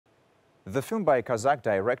The film by Kazakh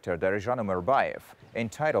director Darezhan Omirbayev,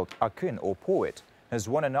 entitled Akyn or Poet, has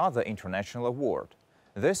won another international award.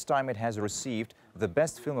 This time it has received the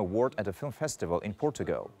Best Film Award at a film festival in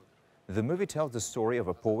Portugal. The movie tells the story of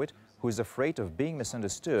a poet who is afraid of being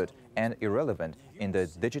misunderstood and irrelevant in the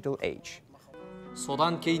digital age.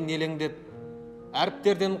 Содан кейін елеңдеп,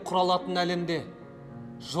 әріптерден құралатын әлемде,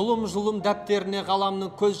 жұлым-жұлым дәптеріне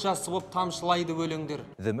қаламның көз жасы болып тамшылайды өлеңдер.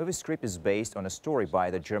 The movie script is based on a story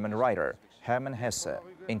by the German writer Hermann Hesse,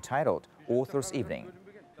 entitled Author's Evening.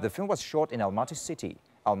 The film was shot in Almaty city,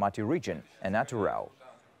 Almaty region, and Atyrau.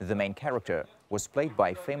 The main character was played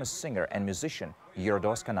by famous singer and musician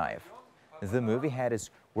Yerdos Kanayev. The movie had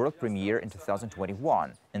its world premiere in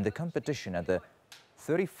 2021 in the competition at the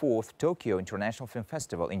 34th Tokyo International Film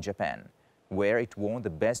Festival in Japan, where it won the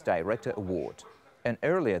Best Director Award. And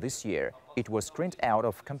earlier this year, it was screened out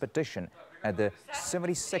of competition at the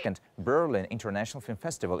 72nd Berlin International Film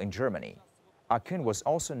Festival in Germany. Akyn was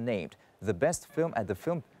also named the best film at the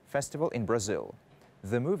film festival in Brazil.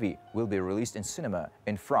 The movie will be released in cinema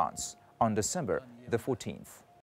in France on December the 14th.